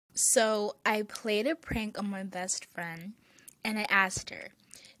So I played a prank on my best friend, and I asked her,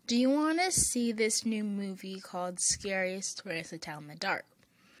 do you want to see this new movie called Scariest Stories to Tell in the Dark?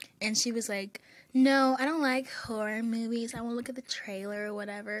 And she was like, no, I don't like horror movies. I want to look at the trailer or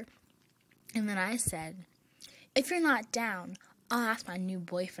whatever. And then I said, if you're not down, I'll ask my new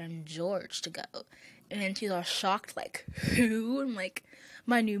boyfriend George to go. And then she's all shocked, like, who? I'm like,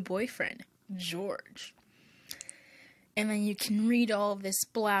 my new boyfriend, George. And then you can read all this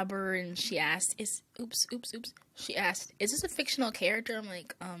blabber, and she asked, She asked, is this a fictional character? I'm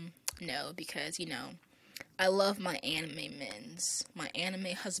like, no, because, I love my anime men's. My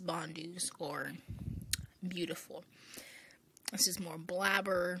anime husbandus are beautiful. This is more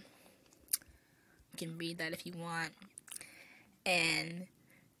blabber. You can read that if you want. And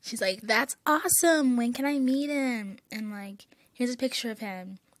she's like, that's awesome. When can I meet him? And, like, here's a picture of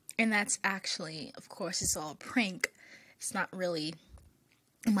him. And that's actually, of course, it's all a prank. It's not really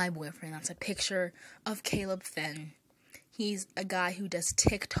my boyfriend. That's a picture of Caleb Finn. He's a guy who does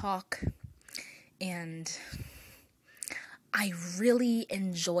TikTok. And I really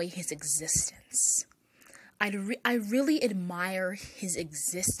enjoy his existence. I really admire his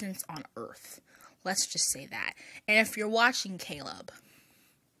existence on Earth. Let's just say that. And if you're watching, Caleb,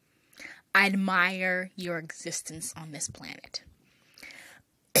 I admire your existence on this planet.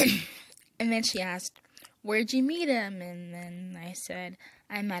 And then she asked, where'd you meet him? And then I said,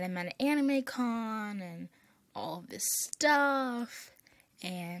 I met him at an anime con and all of this stuff.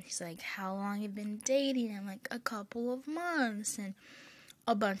 And he's like, how long have you been dating? I'm like, a couple of months and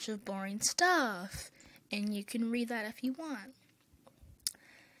a bunch of boring stuff. And you can read that if you want.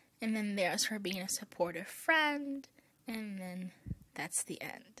 And then there's her being a supportive friend. And then that's the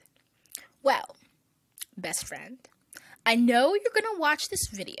end. Well, best friend, I know you're going to watch this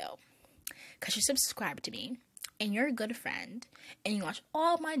video because you subscribe to me, and you're a good friend, and you watch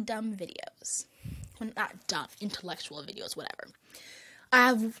all my dumb videos. Well, not dumb, intellectual videos, whatever. I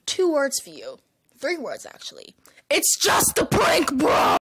have 2 words for you. 3 words, actually. It's just a prank, bro!